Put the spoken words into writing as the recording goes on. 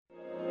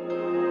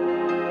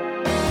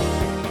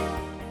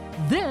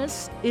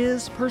This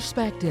is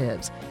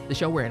Perspectives, the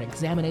show where an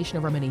examination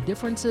of our many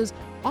differences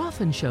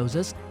often shows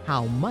us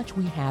how much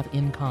we have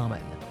in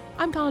common.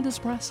 I'm Candace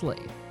Presley.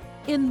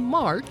 In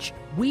March,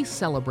 we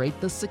celebrate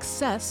the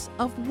success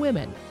of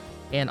women.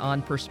 And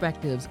on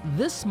Perspectives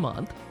this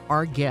month,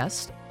 our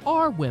guests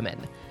are women.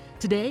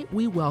 Today,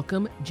 we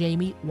welcome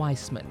Jamie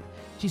Weissman.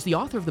 She's the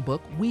author of the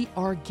book, We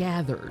Are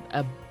Gathered,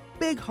 a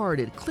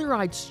big-hearted,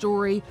 clear-eyed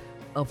story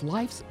of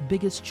life's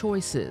biggest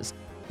choices,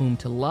 whom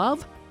to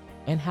love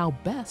and how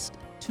best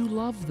to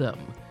love them.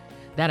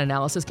 That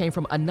analysis came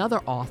from another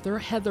author,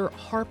 Heather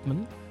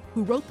Hartman,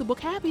 who wrote the book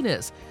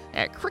Happiness,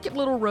 at Cricket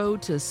Little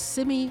Road to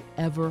Simi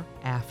Ever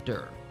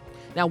After.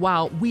 Now,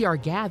 while We Are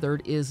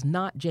Gathered is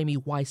not Jamie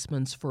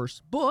Weissman's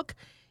first book,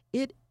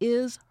 it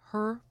is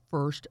her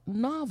first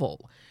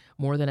novel.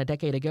 More than a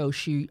decade ago,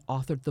 she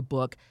authored the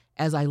book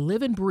As I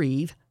Live and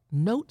Breathe,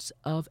 Notes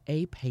of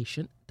a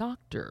Patient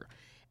Doctor.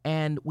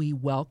 And we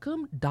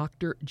welcome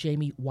Dr.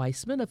 Jamie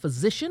Weissman, a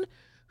physician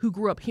who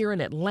grew up here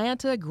in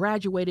Atlanta,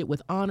 graduated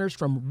with honors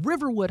from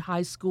Riverwood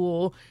High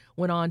School,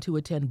 went on to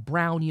attend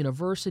Brown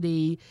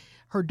University.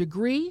 Her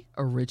degree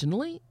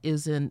originally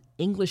is in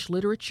English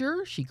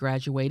literature. She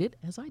graduated,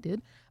 as I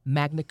did,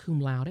 magna cum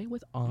laude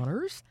with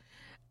honors.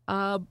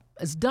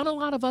 Has done a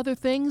lot of other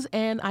things,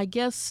 and I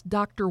guess,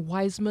 Dr.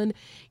 Weissman,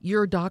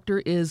 your doctor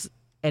is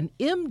an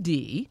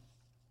MD,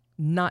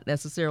 not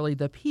necessarily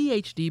the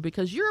PhD,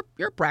 because you're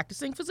a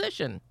practicing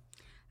physician.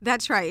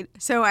 That's right.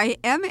 So I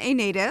am a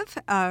native.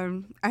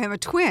 I am a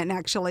twin,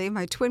 actually.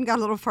 My twin got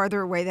a little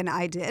farther away than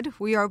I did.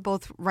 We are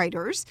both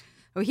writers.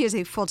 Well, he is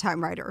a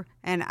full-time writer,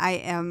 and I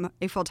am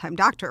a full-time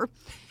doctor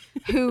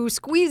who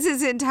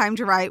squeezes in time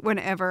to write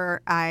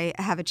whenever I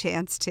have a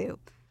chance to.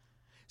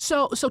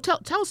 So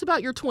tell us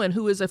about your twin,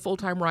 who is a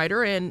full-time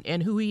writer,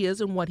 and who he is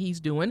and what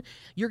he's doing.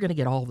 You're going to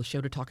get all the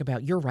show to talk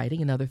about your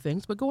writing and other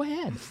things, but go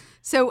ahead.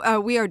 So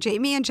we are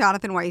Jamie and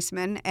Jonathan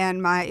Weissman,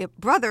 and my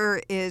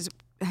brother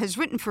has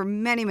written for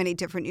many, many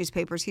different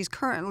newspapers. He's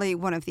currently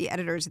one of the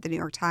editors at the New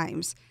York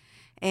Times.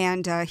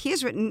 And he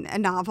has written a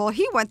novel.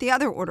 He went the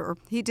other order.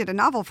 He did a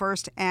novel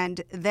first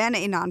and then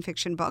a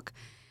nonfiction book.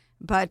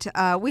 But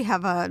we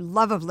have a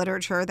love of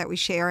literature that we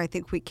share. I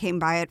think we came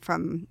by it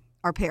from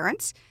our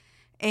parents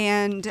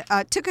and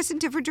took us in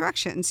different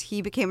directions.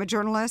 He became a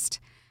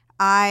journalist.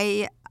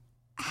 I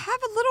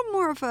have a little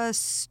more of a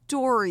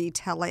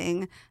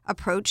storytelling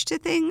approach to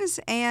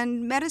things,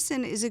 and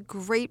medicine is a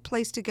great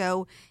place to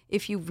go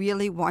if you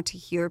really want to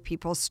hear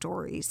people's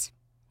stories.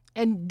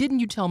 And didn't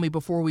you tell me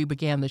before we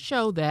began the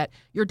show that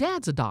your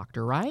dad's a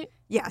doctor, right?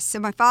 Yes. So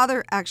my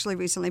father actually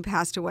recently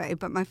passed away,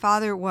 but my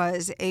father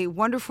was a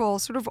wonderful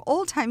sort of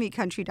old-timey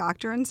country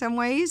doctor in some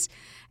ways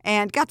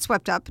and got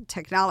swept up in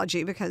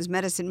technology because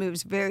medicine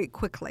moves very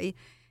quickly.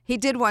 He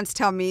did once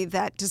tell me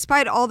that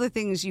despite all the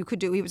things you could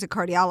do, he was a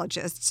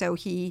cardiologist. So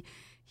he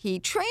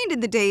trained in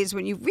the days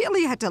when you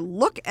really had to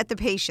look at the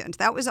patient.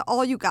 That was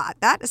all you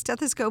got, that, a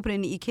stethoscope and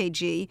an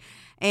EKG.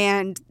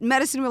 And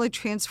medicine really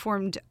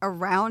transformed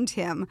around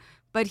him.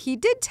 But he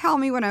did tell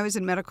me when I was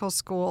in medical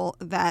school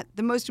that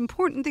the most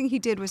important thing he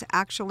did was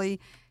actually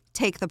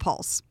take the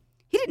pulse.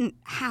 He didn't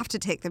have to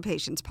take the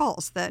patient's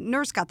pulse. The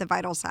nurse got the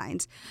vital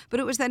signs. But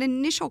it was that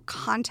initial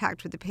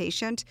contact with the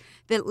patient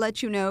that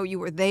let you know you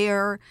were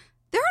there.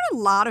 There are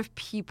a lot of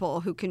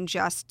people who can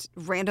just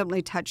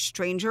randomly touch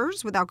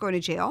strangers without going to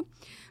jail,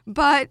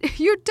 but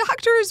your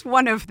doctor is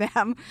one of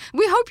them.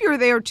 We hope you're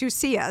there to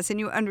see us and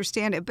you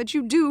understand it, but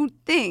you do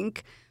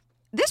think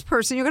this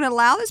person, you're going to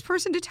allow this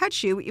person to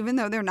touch you even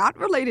though they're not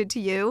related to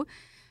you.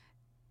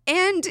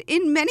 And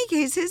in many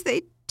cases,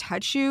 they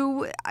touch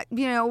you,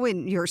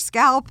 in your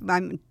scalp.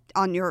 I'm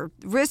on your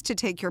wrist to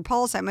take your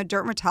pulse. I'm a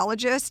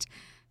dermatologist.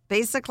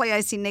 Basically,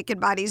 I see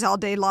naked bodies all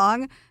day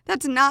long.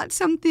 That's not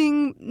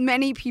something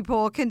many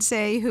people can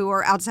say who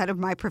are outside of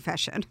my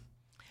profession.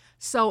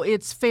 So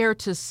it's fair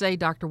to say,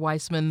 Dr.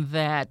 Weissman,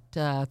 that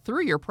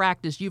through your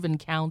practice, you've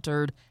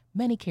encountered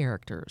many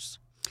characters.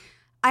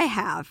 I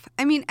have.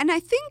 And I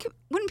think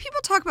when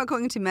people talk about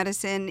going into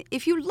medicine,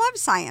 if you love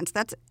science,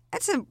 that's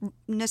a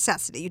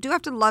necessity. You do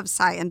have to love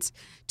science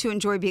to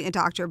enjoy being a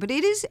doctor, but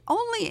it is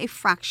only a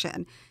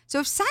fraction. So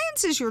if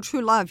science is your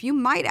true love, you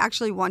might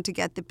actually want to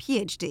get the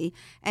PhD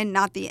and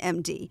not the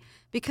MD,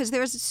 because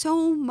there's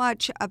so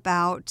much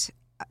about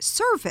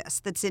service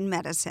that's in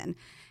medicine.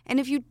 And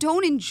if you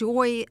don't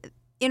enjoy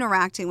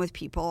interacting with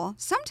people,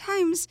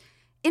 sometimes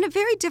in a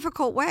very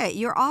difficult way,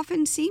 you're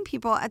often seeing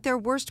people at their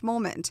worst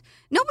moment.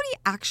 Nobody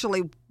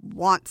actually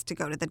wants to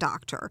go to the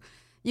doctor.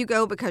 You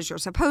go because you're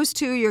supposed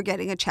to, you're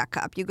getting a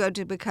checkup. You go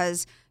to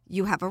because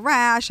you have a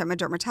rash, I'm a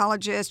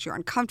dermatologist, you're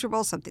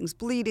uncomfortable, something's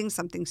bleeding,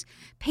 something's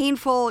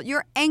painful,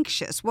 you're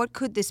anxious. What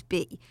could this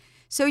be?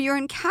 So you're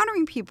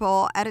encountering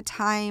people at a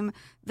time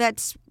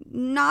that's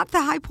not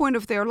the high point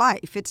of their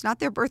life. It's not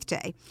their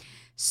birthday.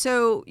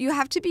 So you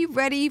have to be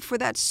ready for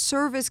that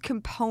service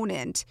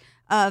component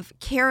of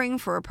caring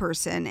for a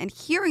person and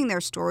hearing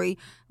their story,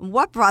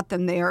 what brought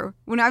them there.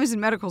 When I was in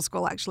medical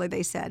school, actually,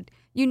 they said,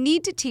 you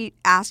need to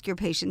ask your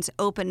patients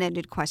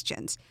open-ended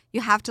questions.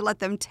 You have to let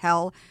them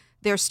tell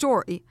their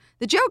story.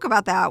 The joke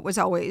about that was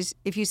always,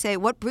 if you say,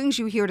 what brings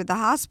you here to the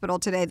hospital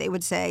today, they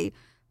would say,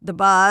 the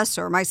bus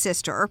or my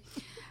sister.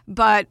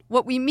 But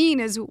what we mean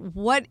is,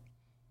 what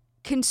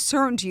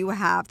concern do you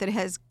have that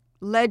has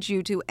led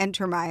you to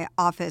enter my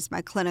office,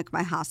 my clinic,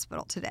 my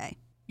hospital today?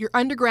 Your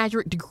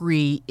undergraduate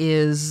degree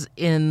is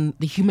in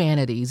the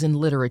humanities, in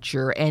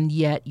literature, and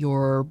yet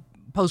your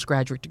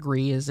postgraduate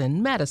degree is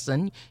in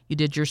medicine. You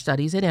did your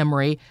studies at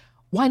Emory.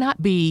 Why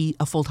not be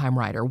a full-time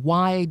writer?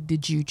 Why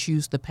did you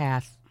choose the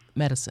path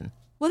medicine?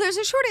 Well, there's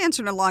a short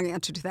answer and a long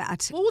answer to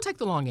that. Well, we'll take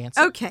the long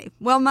answer. Okay.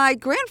 Well, my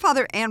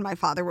grandfather and my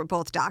father were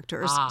both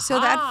doctors, so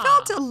that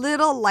felt a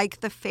little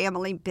like the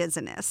family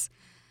business.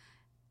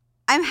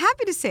 I'm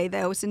happy to say,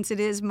 though, since it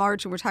is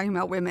March and we're talking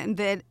about women,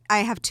 that I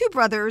have two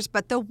brothers,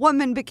 but the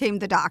woman became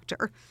the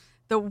doctor.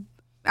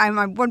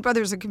 One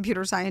brother's a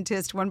computer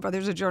scientist, one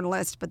brother's a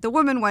journalist, but the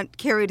woman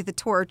carried the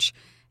torch,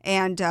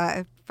 and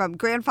from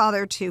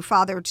grandfather to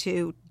father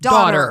to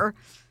daughter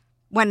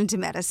went into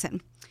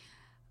medicine.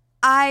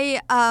 I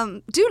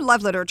do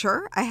love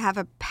literature. I have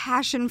a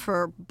passion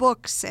for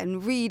books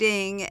and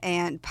reading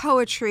and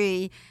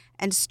poetry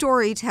and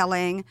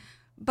storytelling.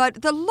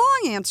 But the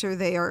long answer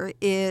there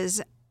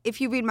is,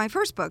 if you read my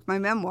first book, my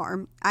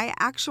memoir, I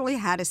actually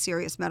had a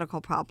serious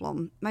medical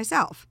problem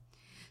myself.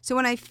 So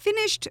when I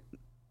finished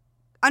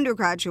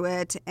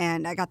undergraduate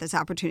and I got this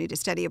opportunity to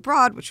study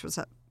abroad, which was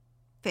a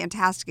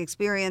fantastic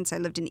experience, I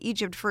lived in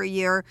Egypt for a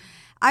year,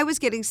 I was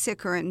getting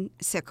sicker and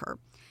sicker.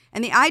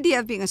 And the idea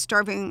of being a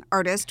starving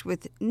artist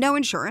with no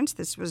insurance,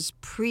 this was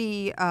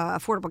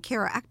pre-Affordable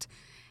Care Act,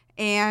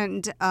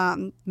 and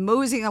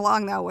moseying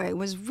along that way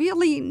was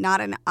really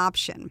not an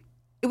option.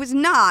 It was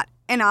not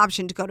an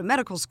option to go to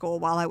medical school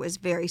while I was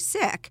very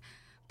sick,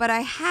 but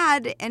I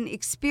had an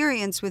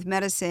experience with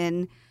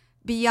medicine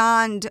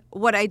beyond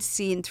what I'd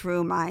seen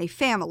through my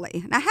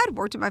family. And I had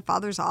worked in my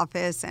father's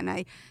office, and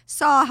I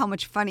saw how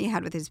much fun he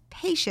had with his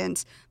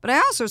patients, but I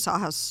also saw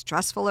how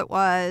stressful it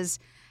was,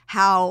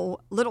 how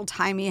little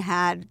time he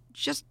had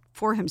just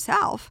for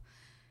himself,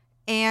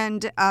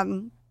 and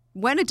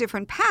went a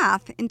different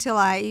path until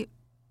I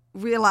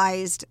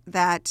realized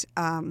that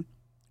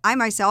I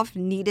myself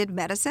needed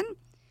medicine.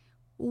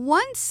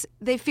 Once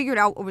they figured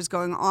out what was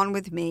going on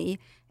with me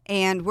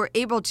and were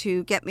able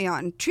to get me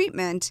on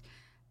treatment,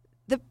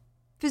 the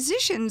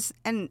physicians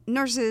and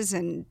nurses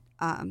and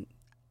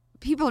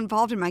people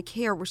involved in my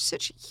care were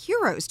such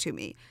heroes to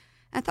me.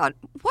 I thought,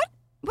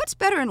 what's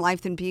better in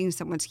life than being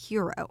someone's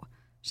hero?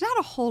 There's not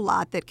a whole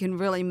lot that can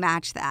really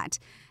match that.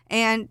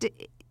 And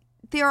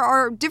there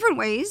are different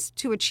ways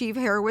to achieve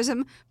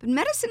heroism, but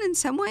medicine in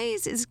some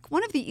ways is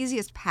one of the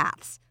easiest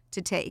paths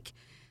to take.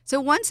 So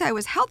once I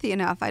was healthy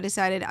enough, I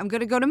decided I'm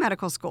going to go to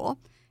medical school.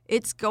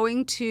 It's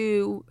going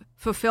to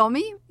fulfill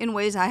me in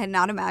ways I had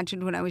not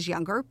imagined when I was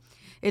younger.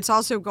 It's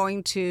also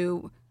going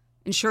to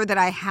ensure that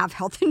I have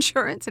health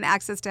insurance and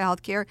access to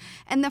health care.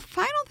 And the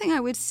final thing I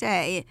would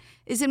say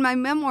is, in my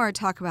memoir, I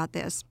talk about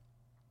this.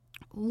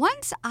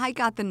 Once I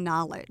got the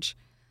knowledge,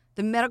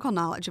 the medical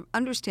knowledge of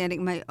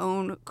understanding my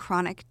own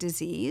chronic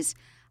disease,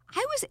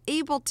 I was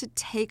able to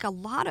take a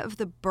lot of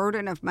the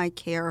burden of my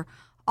care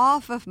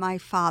off of my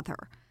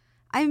father.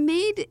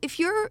 If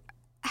you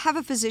have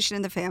a physician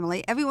in the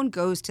family, everyone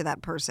goes to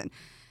that person.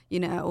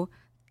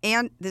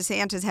 This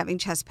aunt is having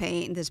chest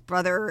pain. This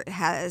brother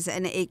has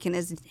an ache in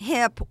his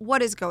hip.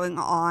 What is going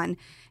on?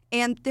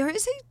 And there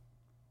is a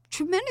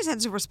tremendous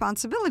sense of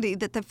responsibility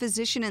that the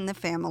physician in the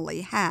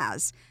family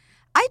has.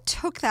 I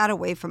took that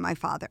away from my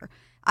father.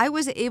 I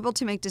was able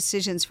to make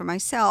decisions for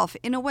myself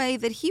in a way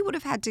that he would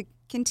have had to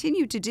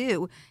continue to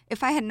do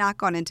if I had not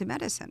gone into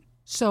medicine.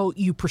 So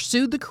you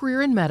pursued the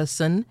career in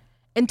medicine.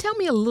 And tell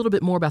me a little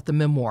bit more about the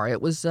memoir.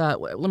 It was,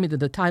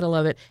 the title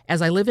of it,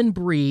 As I Live and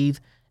Breathe,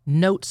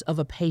 Notes of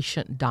a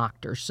Patient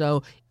Doctor.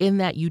 So in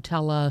that, you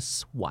tell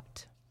us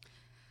what?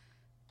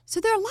 So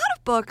there are a lot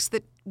of books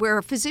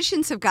where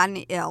physicians have gotten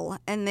ill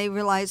and they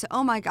realize,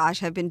 oh my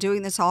gosh, I've been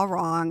doing this all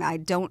wrong. I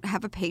don't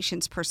have a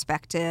patient's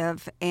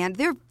perspective. And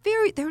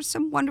there's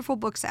some wonderful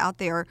books out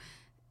there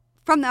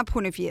from that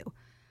point of view.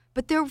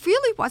 But there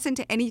really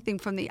wasn't anything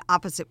from the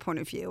opposite point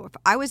of view.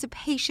 I was a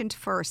patient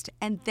first,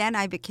 and then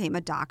I became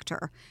a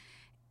doctor.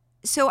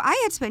 So I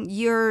had spent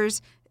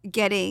years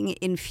getting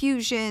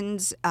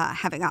infusions,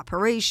 having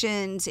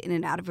operations, in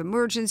and out of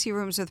emergency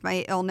rooms with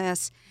my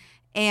illness,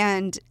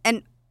 and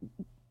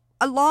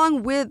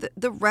along with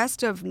the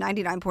rest of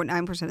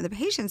 99.9% of the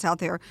patients out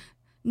there,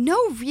 no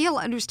real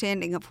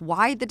understanding of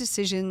why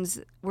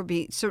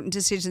certain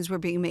decisions were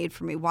being made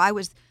for me. Why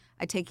was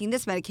I taking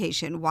this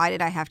medication? Why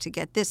did I have to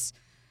get this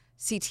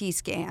CT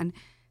scan?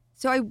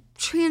 So I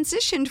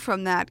transitioned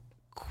from that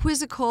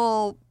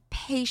quizzical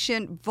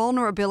patient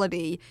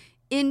vulnerability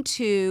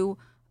into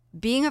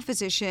being a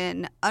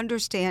physician,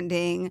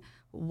 understanding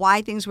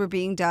why things were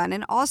being done,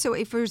 and also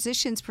a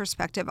physician's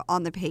perspective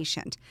on the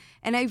patient.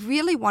 And I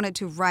really wanted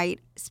to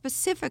write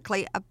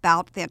specifically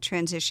about that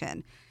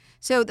transition.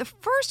 So the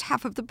first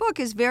half of the book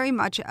is very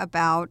much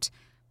about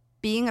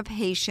being a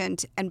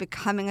patient and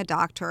becoming a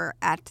doctor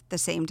at the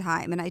same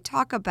time. And I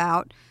talk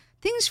about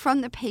things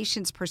from the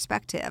patient's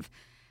perspective.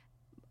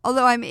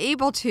 although I'm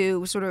able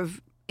to sort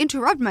of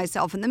interrupt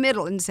myself in the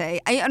middle and say,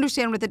 I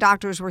understand what the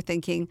doctors were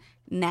thinking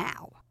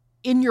now.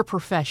 In your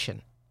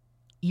profession,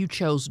 you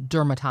chose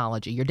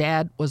dermatology. Your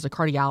dad was a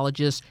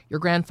cardiologist. Your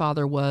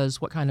grandfather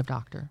was what kind of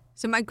doctor?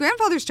 So my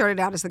grandfather started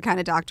out as the kind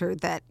of doctor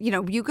that, you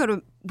would go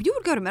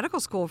to medical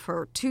school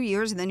for 2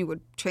 years and then you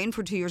would train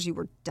for 2 years, you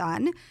were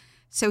done.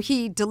 So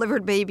he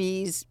delivered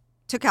babies,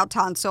 took out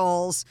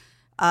tonsils,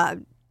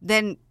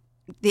 then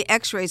the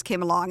x-rays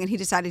came along and he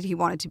decided he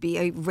wanted to be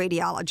a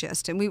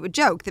radiologist. And we would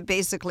joke that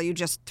basically you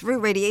just threw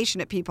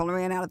radiation at people and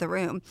ran out of the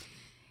room.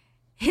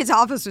 His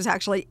office was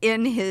actually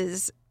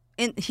the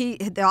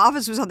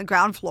office was on the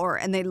ground floor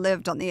and they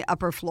lived on the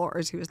upper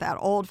floors. He was that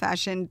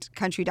old-fashioned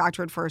country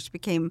doctor at first,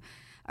 became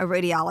a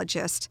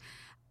radiologist.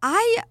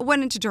 I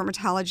went into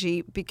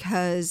dermatology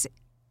because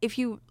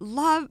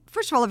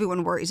first of all,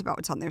 everyone worries about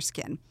what's on their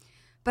skin.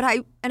 But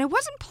I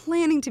wasn't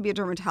planning to be a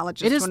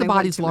dermatologist. It is the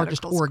body's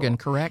largest organ,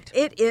 correct?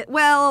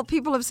 Well,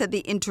 people have said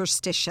the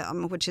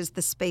interstitium, which is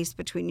the space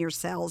between your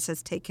cells,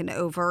 has taken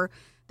over.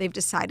 They've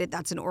decided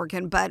that's an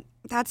organ, but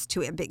that's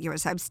too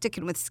ambiguous. I'm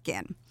sticking with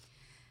skin.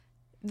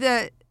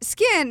 The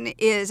skin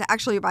is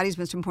actually your body's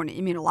most important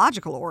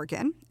immunological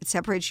organ. It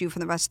separates you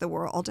from the rest of the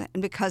world.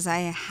 And because I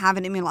have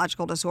an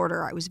immunological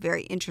disorder, I was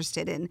very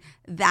interested in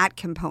that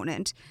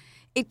component.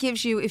 It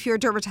gives you, if you're a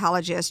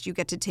dermatologist, you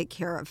get to take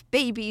care of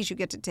babies, you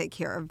get to take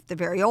care of the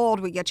very old.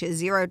 We get you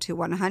 0 to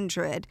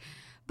 100.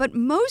 But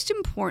most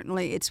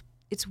importantly,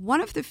 it's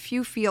one of the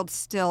few fields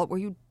still where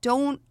you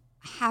don't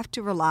have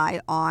to rely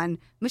on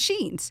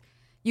machines.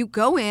 You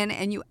go in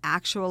and you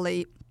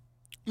actually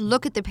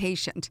look at the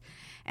patient.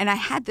 And I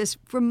had this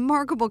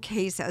remarkable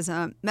case as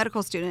a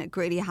medical student at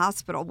Grady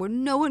Hospital where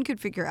no one could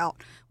figure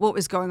out what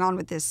was going on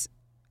with this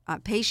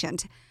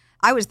patient.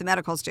 I was the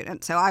medical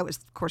student, so I was,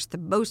 of course, the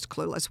most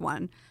clueless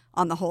one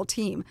on the whole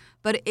team.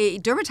 But a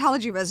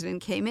dermatology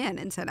resident came in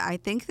and said, I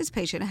think this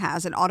patient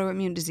has an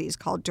autoimmune disease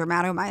called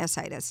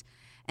dermatomyositis.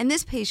 And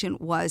this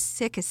patient was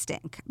sick as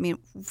stink. I mean,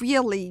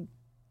 really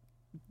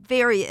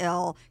very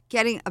ill,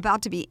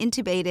 about to be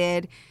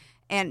intubated.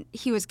 And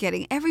he was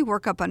getting every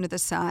workup under the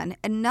sun,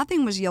 and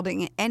nothing was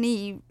yielding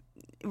any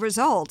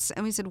results.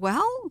 And we said,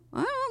 well,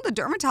 the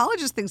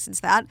dermatologist thinks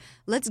it's that.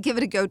 Let's give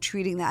it a go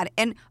treating that.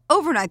 And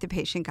overnight, the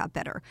patient got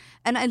better.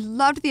 And I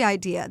loved the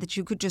idea that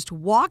you could just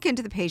walk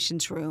into the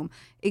patient's room,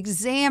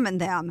 examine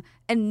them,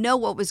 and know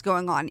what was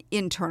going on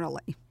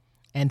internally.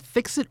 And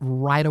fix it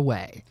right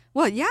away.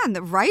 Well, yeah, and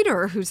the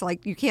writer who's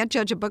like, you can't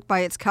judge a book by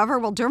its cover.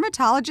 Well,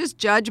 dermatologists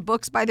judge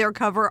books by their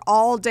cover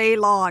all day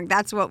long.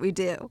 That's what we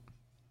do.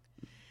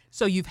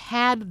 So you've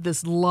had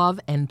this love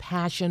and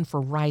passion for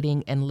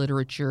writing and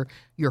literature.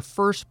 Your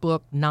first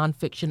book,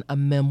 nonfiction, a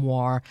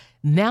memoir.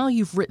 Now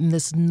you've written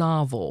this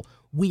novel,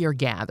 We Are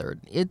Gathered.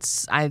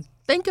 It's, I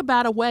think,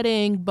 about a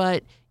wedding,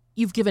 but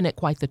you've given it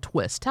quite the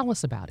twist. Tell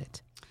us about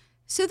it.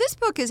 So this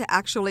book is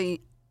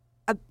actually,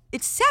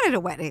 it's set at a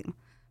wedding,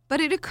 but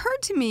it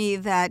occurred to me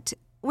that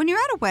when you're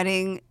at a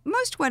wedding,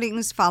 most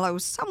weddings follow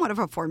somewhat of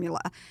a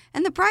formula.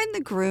 And the bride and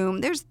the groom,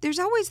 there's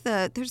always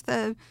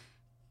the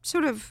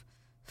sort of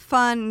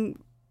fun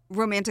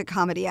romantic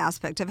comedy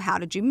aspect of how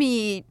did you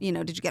meet?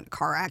 Did you get in a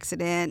car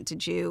accident?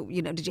 Did you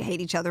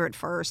hate each other at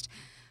first?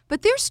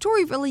 But their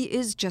story really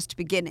is just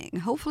beginning.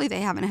 Hopefully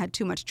they haven't had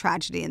too much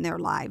tragedy in their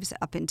lives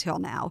up until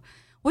now.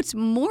 What's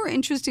more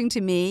interesting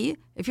to me,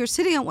 if you're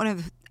sitting at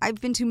I've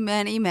been to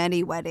many,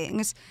 many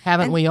weddings.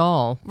 Haven't we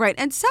all? Right.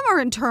 And some are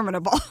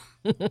interminable.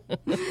 And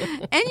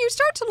you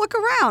start to look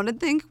around and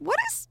think, what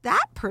is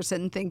that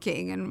person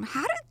thinking? And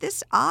how did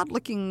this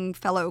odd-looking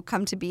fellow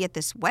come to be at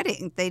this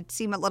wedding? They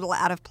seem a little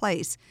out of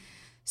place.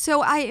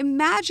 So I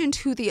imagined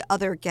who the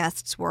other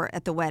guests were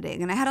at the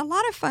wedding. And I had a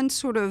lot of fun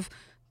sort of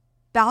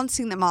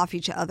bouncing them off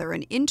each other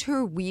and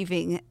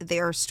interweaving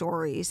their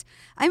stories.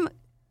 I'm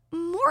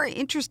more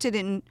interested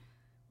in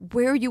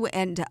where you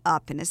end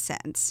up, in a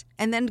sense,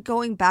 and then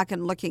going back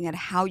and looking at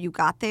how you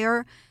got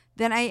there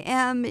than I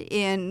am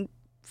in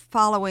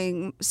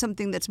following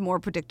something that's more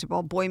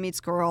predictable. Boy meets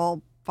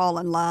girl, fall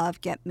in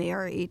love, get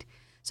married.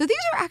 So these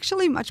are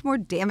actually much more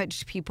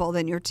damaged people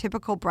than your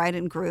typical bride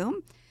and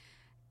groom.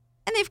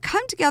 And they've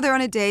come together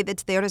on a day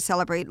that's there to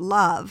celebrate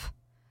love.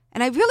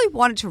 And I really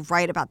wanted to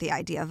write about the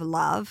idea of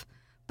love,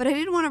 but I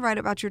didn't want to write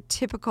about your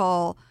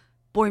typical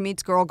boy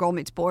meets girl, girl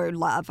meets boy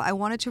love. I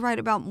wanted to write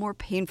about more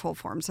painful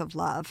forms of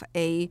love.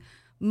 A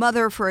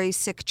mother for a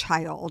sick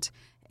child,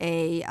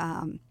 a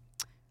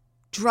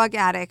drug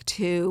addict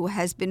who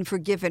has been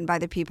forgiven by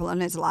the people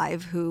in his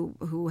life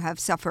who have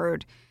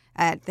suffered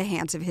at the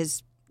hands of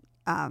his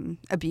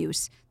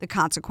abuse, the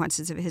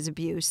consequences of his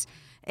abuse.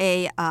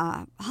 A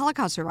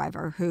Holocaust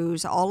survivor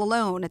who's all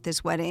alone at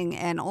this wedding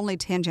and only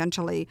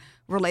tangentially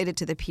related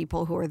to the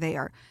people who are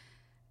there.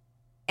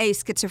 A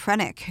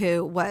schizophrenic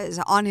who was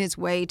on his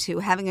way to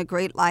having a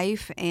great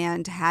life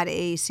and had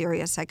a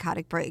serious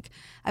psychotic break.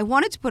 I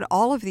wanted to put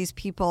all of these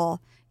people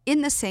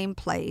in the same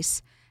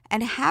place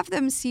and have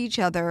them see each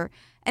other.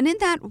 And in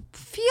that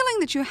feeling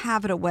that you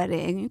have at a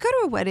wedding, you go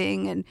to a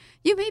wedding and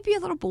you may be a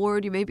little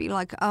bored. You may be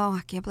like, oh,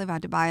 I can't believe I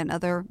had to buy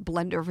another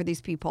blender for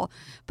these people.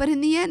 But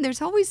in the end,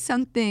 there's always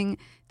something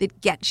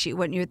that gets you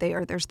when you're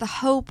there. There's the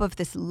hope of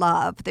this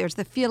love. There's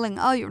the feeling,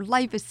 oh, your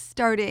life is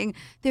starting.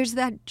 There's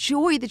that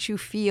joy that you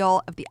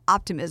feel of the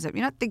optimism.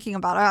 You're not thinking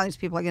about, oh, these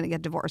people are going to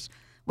get divorced.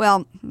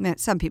 Well,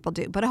 some people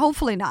do, but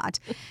hopefully not.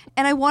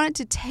 And I wanted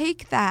to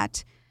take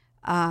that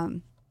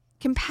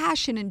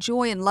compassion and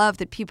joy and love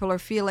that people are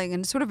feeling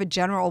in sort of a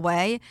general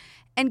way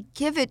and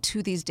give it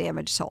to these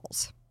damaged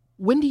souls.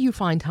 When do you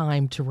find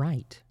time to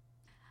write?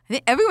 I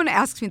think everyone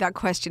asks me that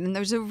question, and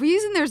there's a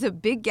reason there's a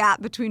big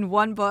gap between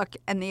one book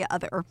and the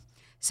other.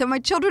 So my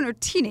children are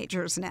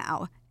teenagers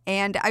now,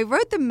 and I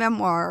wrote the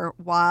memoir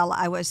while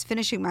I was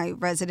finishing my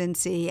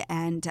residency,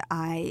 and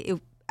I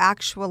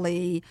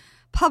actually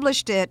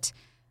published it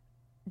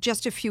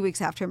just a few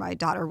weeks after my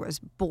daughter was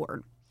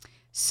born.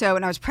 So,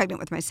 and I was pregnant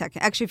with my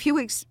second, actually a few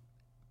weeks.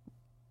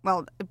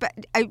 Well, but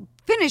I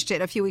finished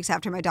it a few weeks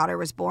after my daughter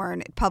was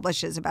born. It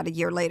publishes about a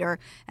year later,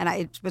 and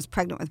I was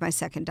pregnant with my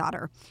second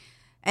daughter.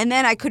 And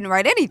then I couldn't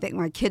write anything.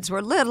 My kids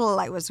were little,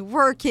 I was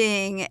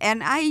working,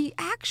 and I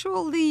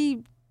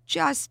actually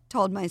just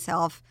told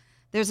myself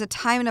there's a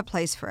time and a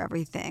place for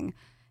everything.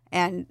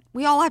 And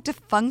we all have to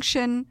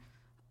function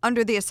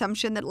under the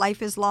assumption that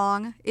life is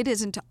long. It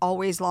isn't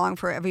always long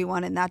for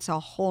everyone, and that's a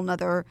whole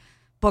nother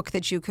book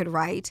that you could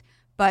write.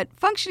 But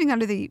functioning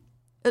under the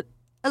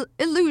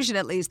illusion,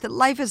 at least, that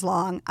life is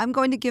long, I'm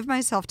going to give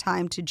myself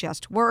time to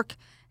just work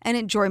and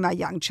enjoy my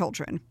young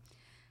children.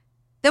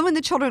 Then when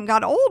the children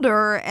got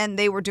older and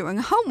they were doing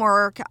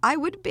homework, I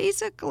would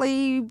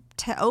basically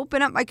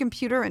open up my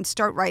computer and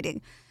start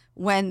writing.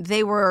 When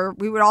we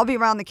would all be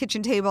around the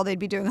kitchen table, they'd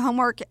be doing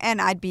homework, and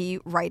I'd be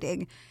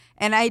writing.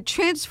 And I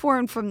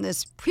transformed from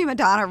this prima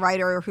donna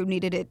writer who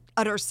needed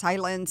utter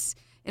silence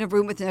in a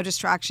room with no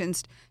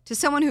distractions to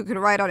someone who could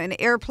write on an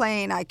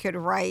airplane. I could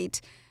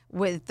write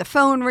with the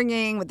phone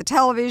ringing, with the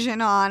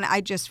television on.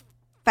 I just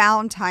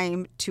found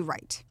time to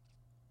write.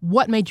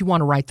 What made you want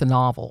to write the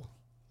novel?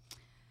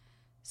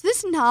 So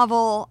this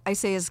novel, I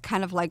say, is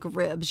kind of like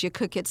ribs. You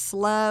cook it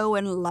slow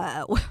and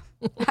low.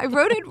 I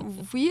wrote it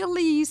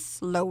really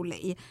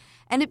slowly.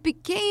 And it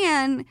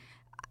began,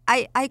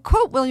 I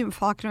quote William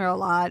Faulkner a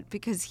lot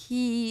because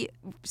he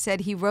said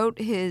he wrote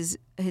his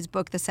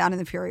book, The Sound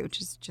and the Fury, which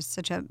is just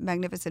such a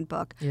magnificent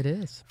book. It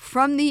is.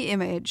 From the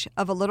image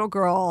of a little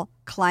girl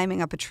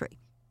climbing up a tree.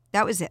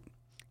 That was it.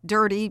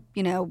 Dirty,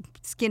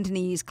 skin to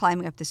knees,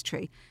 climbing up this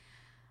tree.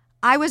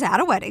 I was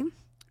at a wedding.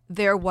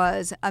 There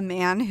was a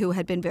man who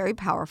had been very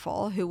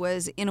powerful, who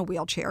was in a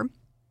wheelchair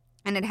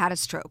and had had a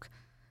stroke.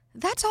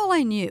 That's all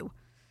I knew.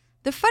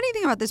 The funny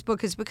thing about this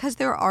book is because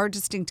there are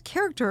distinct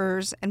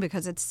characters and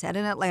because it's set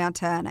in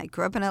Atlanta and I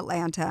grew up in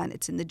Atlanta and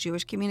it's in the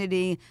Jewish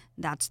community,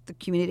 that's the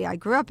community I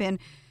grew up in,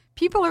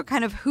 people are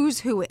kind of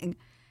who's whoing.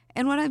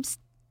 And what I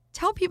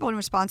tell people in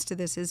response to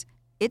this is,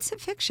 it's a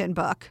fiction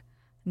book.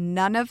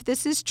 None of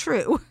this is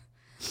true.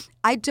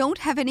 I don't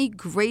have any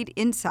great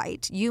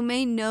insight. You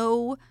may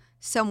know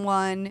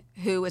someone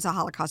who is a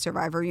Holocaust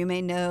survivor. You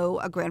may know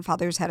a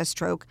grandfather who's had a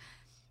stroke.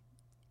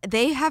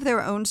 They have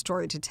their own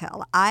story to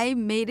tell. I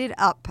made it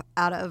up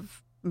out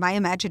of my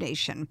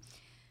imagination.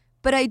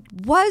 But I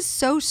was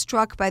so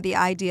struck by the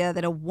idea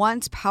that a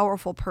once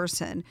powerful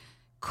person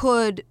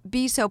could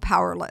be so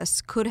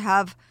powerless,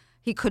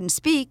 he couldn't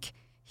speak.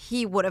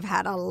 He would have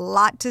had a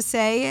lot to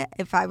say,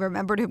 if I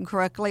remembered him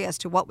correctly, as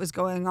to what was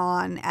going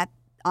on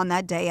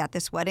that day at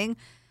this wedding.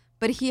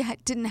 But he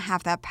didn't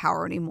have that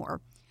power anymore.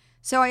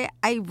 So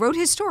I wrote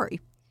his story,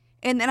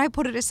 and then I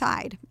put it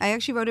aside. I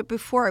actually wrote it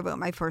before I wrote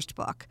my first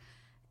book.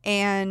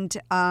 And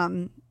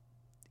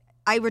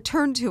I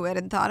returned to it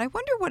and thought, I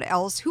wonder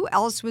who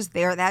else was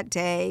there that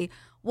day,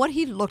 what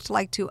he looked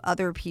like to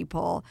other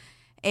people.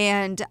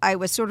 And I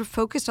was sort of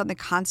focused on the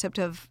concept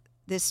of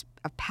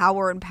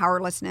power and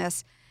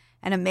powerlessness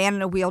and a man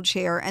in a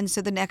wheelchair. And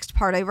so the next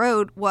part I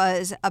wrote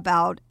was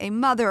about a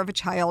mother of a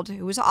child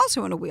who was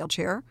also in a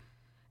wheelchair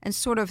and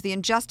sort of the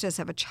injustice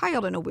of a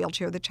child in a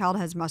wheelchair. The child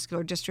has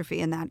muscular dystrophy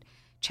in that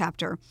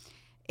chapter,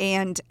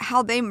 and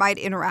how they might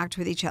interact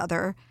with each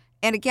other.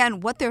 And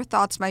again, what their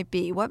thoughts might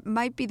be, what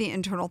might be the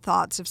internal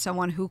thoughts of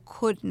someone who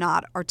could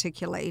not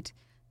articulate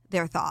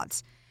their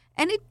thoughts.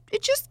 And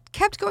it just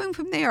kept going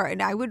from there.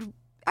 And I would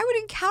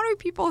encounter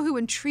people who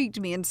intrigued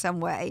me in some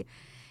way.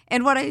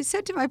 And what I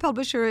said to my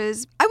publisher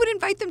is, I would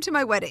invite them to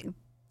my wedding.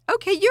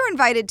 Okay, you're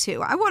invited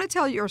too. I want to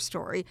tell your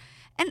story.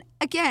 And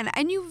again,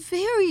 I knew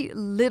very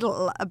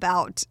little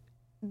about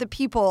the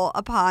people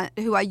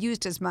who I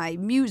used as my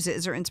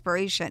muses or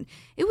inspiration.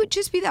 It would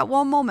just be that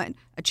one moment,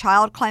 a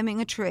child climbing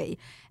a tree.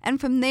 And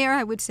from there,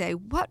 I would say,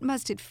 what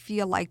must it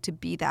feel like to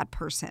be that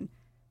person?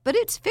 But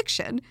it's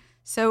fiction,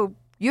 so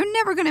you're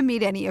never going to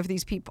meet any of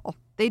these people.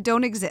 They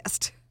don't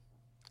exist.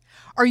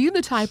 Are you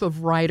the type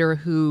of writer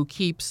who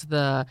keeps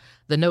the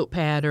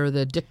notepad or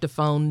the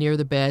dictaphone near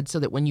the bed so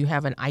that when you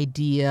have an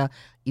idea,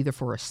 either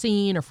for a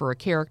scene or for a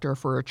character or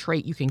for a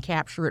trait, you can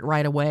capture it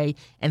right away,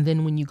 and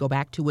then when you go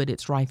back to it,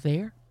 it's right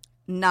there?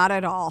 Not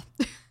at all.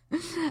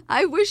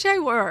 I wish I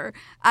were.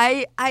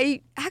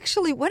 I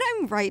actually, when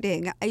I'm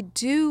writing,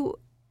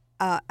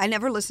 I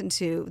never listen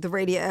to the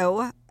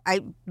radio.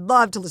 I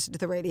love to listen to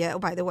the radio,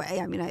 by the way.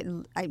 I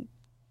mean,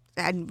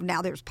 and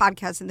now there's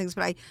podcasts and things,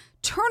 but I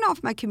turn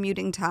off my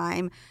commuting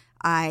time.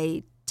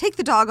 I take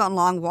the dog on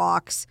long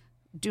walks,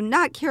 do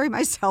not carry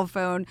my cell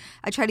phone.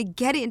 I try to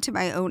get into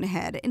my own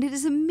head, and it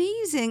is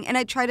amazing. And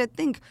I try to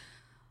think,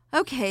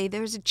 okay,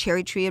 there's a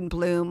cherry tree in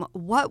bloom.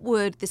 What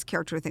would this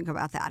character think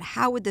about that?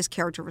 How would this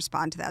character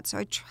respond to that? So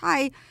I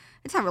try,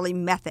 it's not really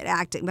method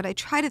acting, but I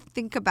try to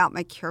think about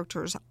my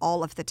characters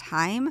all of the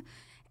time.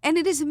 And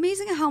it is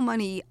amazing how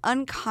many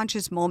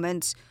unconscious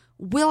moments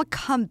will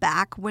come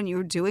back when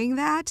you're doing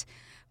that.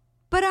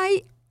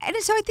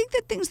 So I think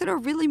that things that are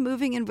really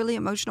moving and really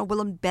emotional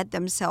will embed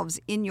themselves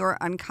in your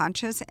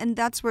unconscious, and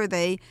that's where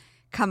they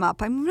come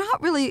up. I'm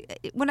not really,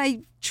 when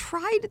I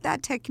tried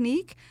that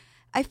technique,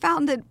 I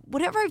found that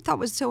whatever I thought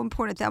was so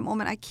important at that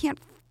moment,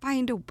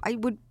 I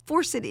would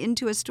force it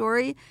into a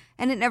story,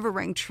 and it never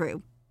rang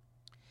true.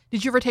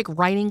 Did you ever take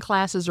writing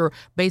classes, or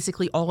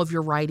basically all of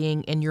your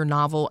writing and your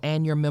novel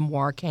and your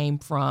memoir came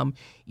from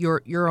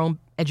your own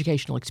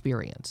educational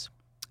experience?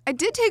 I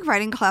did take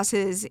writing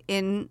classes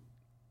in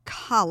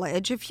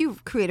college, a few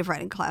creative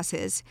writing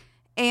classes,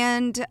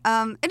 and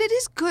it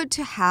is good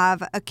to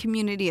have a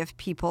community of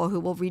people who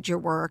will read your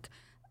work.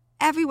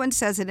 Everyone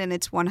says it, and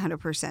it's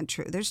 100%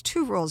 true. There's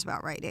 2 rules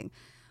about writing.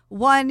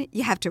 1,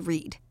 you have to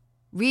read.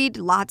 Read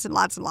lots and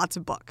lots and lots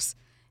of books.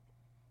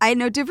 I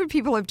know different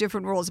people have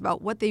different rules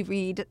about what they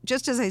read.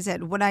 Just as I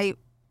said, when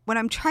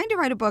I'm trying to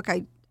write a book,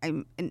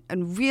 I'm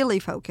really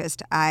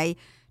focused. I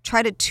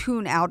try to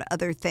tune out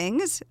other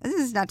things. This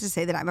is not to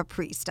say that I'm a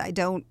priest. I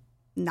don't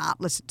not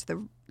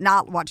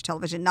watch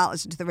television, not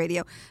listen to the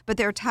radio. But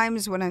there are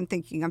times when I'm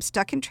thinking, I'm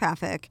stuck in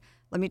traffic.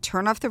 Let me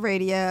turn off the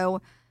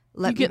radio.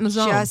 Let me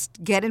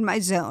just get in my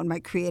zone, my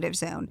creative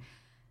zone.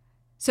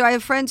 So I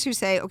have friends who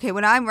say, okay,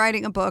 when I'm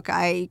writing a book,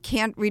 I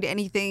can't read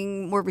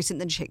anything more recent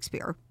than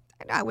Shakespeare.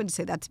 And I wouldn't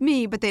say that's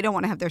me, but they don't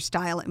want to have their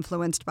style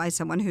influenced by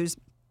someone who's,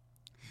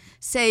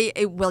 say,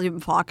 a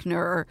William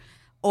Faulkner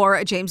or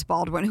a James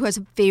Baldwin, who has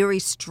a very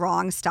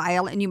strong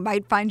style, and you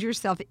might find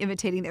yourself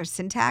imitating their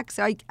syntax.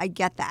 So I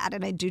get that,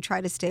 and I do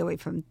try to stay away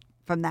from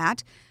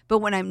that. But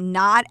when I'm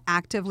not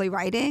actively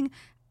writing,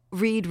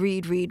 read.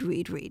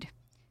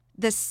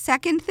 The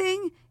second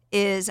thing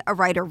is a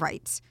writer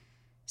writes.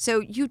 So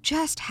you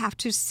just have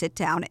to sit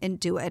down and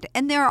do it.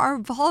 And there are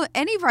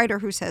any writer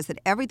who says that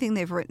everything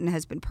they've written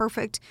has been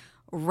perfect,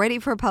 ready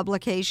for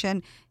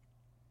publication.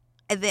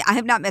 I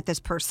have not met this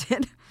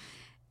person.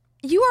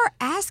 You are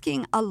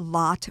asking a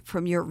lot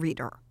from your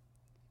reader.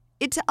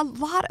 It's a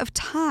lot of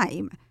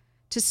time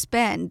to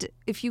spend.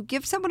 If you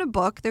give someone a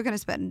book, they're going to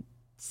spend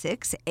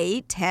 6,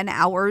 8, 10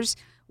 hours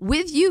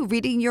with you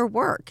reading your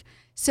work.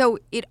 So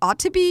it ought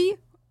to be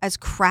as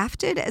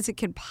crafted as it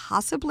can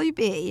possibly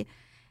be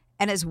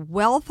and as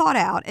well thought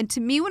out. And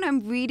to me, when I'm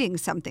reading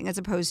something, as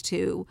opposed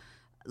to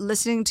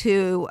listening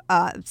to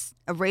a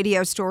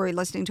radio story,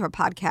 listening to a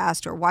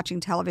podcast, or watching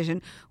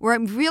television, where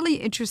I'm really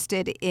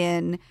interested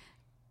in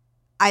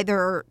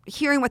either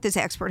hearing what this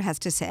expert has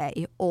to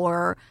say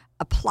or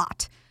a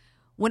plot.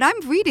 When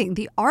I'm reading,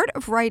 the art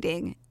of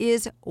writing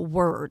is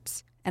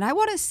words. And I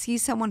want to see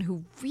someone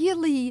who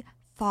really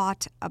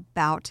thought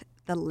about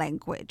the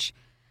language.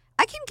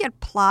 I can get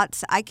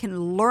plots. I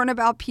can learn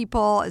about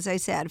people, as I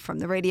said, from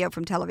the radio,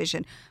 from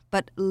television.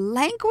 But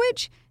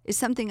language is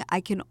something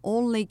I can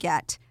only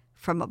get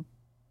from a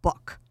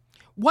book.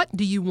 What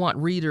do you want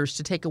readers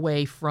to take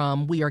away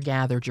from We Are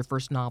Gathered, your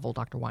first novel,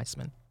 Dr.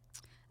 Weissman?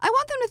 I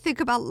want them to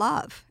think about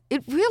love.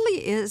 It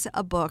really is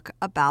a book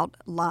about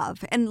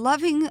love and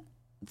loving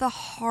the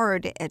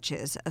hard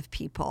edges of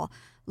people,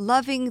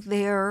 loving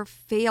their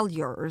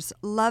failures,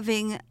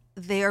 loving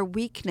their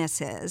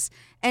weaknesses,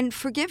 and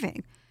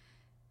forgiving.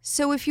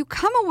 So if you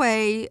come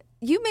away,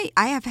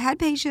 I have had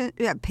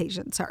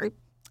patients, sorry,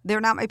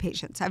 they're not my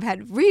patients. I've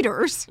had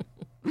readers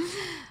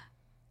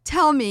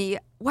tell me,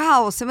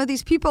 wow, some of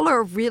these people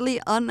are really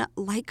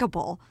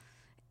unlikable.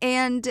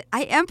 And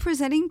I am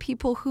presenting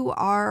people who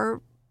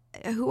are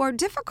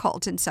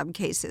difficult in some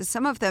cases.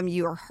 Some of them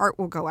your heart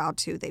will go out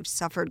to. They've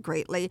suffered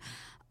greatly.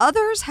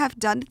 Others have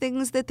done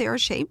things that they're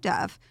ashamed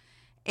of.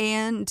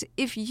 And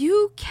if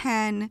you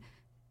can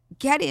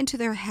get into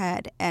their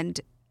head and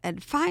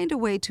find a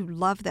way to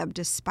love them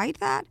despite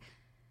that,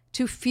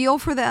 to feel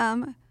for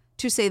them,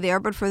 to say there,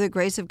 but for the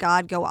grace of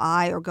God, go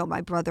I, or go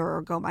my brother,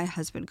 or go my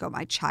husband, go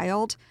my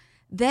child,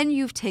 then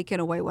you've taken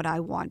away what I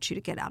want you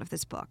to get out of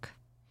this book.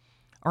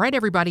 All right,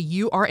 everybody,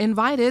 you are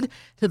invited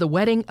to the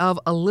wedding of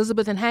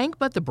Elizabeth and Hank,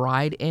 but the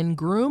bride and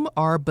groom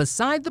are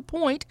beside the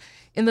point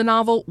in the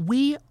novel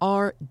We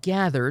Are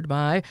Gathered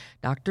by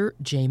Dr.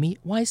 Jamie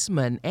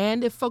Weissman.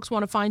 And if folks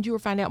want to find you or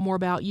find out more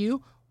about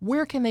you,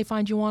 where can they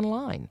find you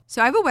online?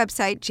 So I have a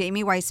website,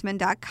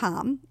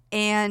 jamieweissman.com,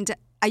 and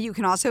you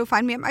can also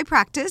find me at my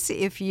practice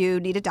if you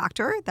need a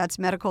doctor. That's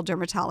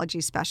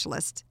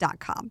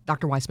medicaldermatologyspecialist.com.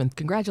 Dr. Weissman,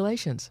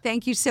 congratulations.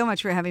 Thank you so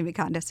much for having me,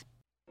 Candace.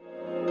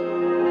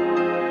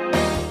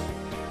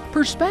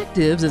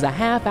 Perspectives is a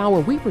half-hour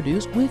we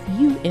produce with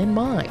you in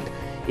mind.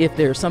 If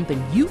there's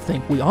something you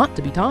think we ought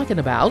to be talking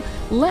about,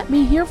 let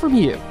me hear from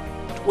you.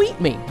 Tweet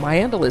me. My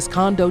handle is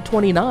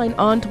Condo29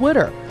 on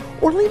Twitter,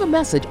 or leave a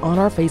message on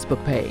our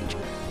Facebook page.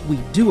 We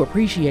do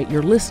appreciate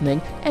your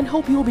listening and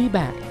hope you'll be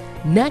back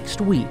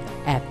next week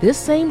at this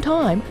same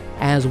time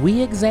as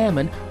we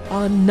examine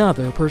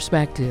another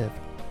perspective.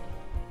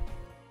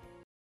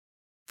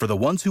 For the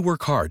ones who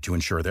work hard to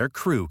ensure their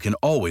crew can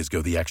always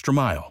go the extra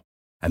mile,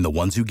 and the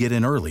ones who get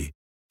in early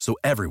so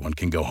everyone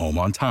can go home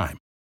on time,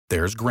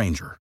 there's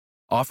Grainger,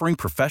 offering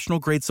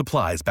professional-grade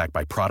supplies backed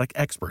by product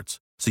experts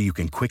so you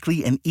can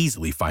quickly and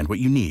easily find what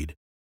you need.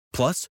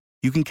 Plus,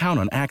 you can count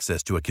on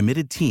access to a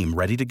committed team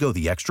ready to go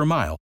the extra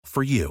mile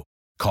for you.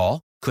 Call,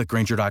 click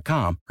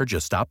Grainger.com, or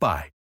just stop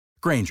by.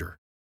 Grainger,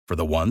 for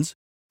the ones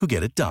who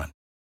get it done.